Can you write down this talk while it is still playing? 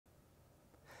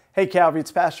Hey Calvary,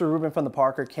 it's Pastor Ruben from the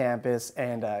Parker campus,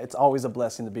 and it's always a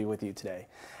blessing to be with you today.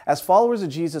 As followers of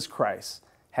Jesus Christ,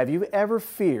 have you ever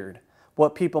feared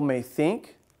what people may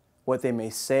think, what they may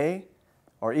say,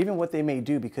 or even what they may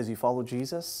do because you follow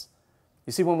Jesus?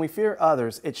 You see, when we fear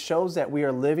others, it shows that we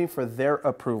are living for their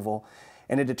approval,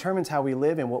 and it determines how we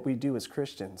live and what we do as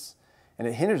Christians. And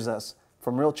it hinders us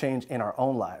from real change in our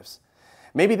own lives.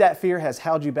 Maybe that fear has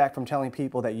held you back from telling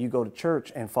people that you go to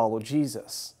church and follow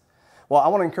Jesus. Well, I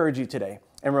want to encourage you today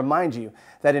and remind you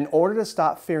that in order to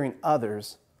stop fearing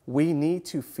others, we need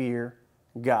to fear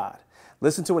God.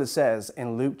 Listen to what it says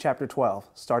in Luke chapter 12,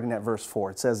 starting at verse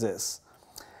 4. It says this,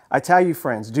 "I tell you,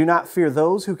 friends, do not fear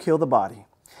those who kill the body,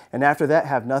 and after that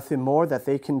have nothing more that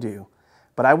they can do.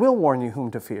 But I will warn you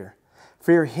whom to fear.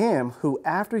 Fear him who,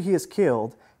 after he is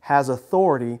killed, has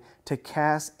authority to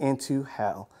cast into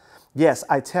hell. Yes,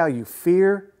 I tell you,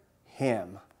 fear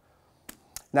him."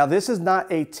 Now, this is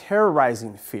not a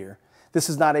terrorizing fear. This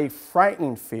is not a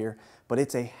frightening fear, but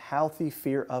it's a healthy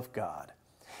fear of God.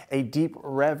 A deep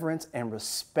reverence and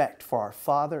respect for our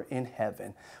Father in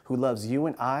heaven, who loves you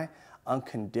and I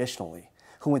unconditionally,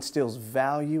 who instills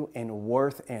value and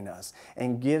worth in us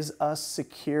and gives us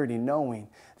security knowing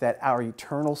that our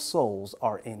eternal souls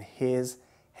are in His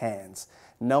hands,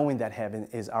 knowing that heaven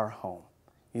is our home.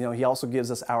 You know, He also gives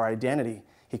us our identity.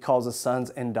 He calls us sons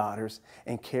and daughters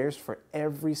and cares for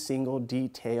every single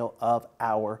detail of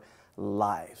our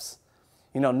lives.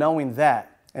 You know, knowing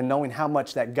that and knowing how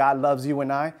much that God loves you and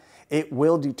I, it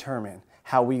will determine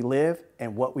how we live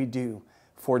and what we do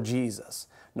for Jesus.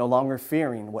 No longer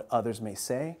fearing what others may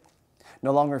say,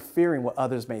 no longer fearing what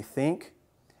others may think,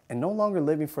 and no longer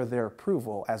living for their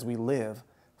approval as we live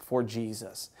for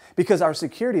Jesus. Because our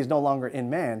security is no longer in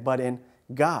man, but in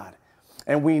God.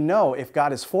 And we know if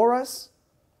God is for us,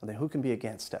 well, then who can be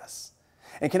against us?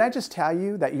 And can I just tell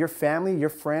you that your family, your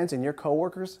friends, and your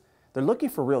coworkers, they're looking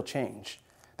for real change.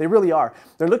 They really are.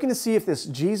 They're looking to see if this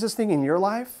Jesus thing in your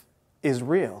life is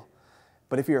real.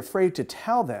 But if you're afraid to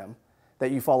tell them that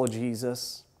you follow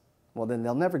Jesus, well, then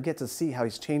they'll never get to see how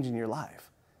He's changing your life.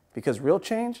 Because real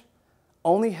change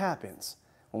only happens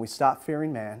when we stop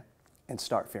fearing man and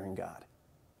start fearing God.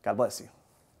 God bless you.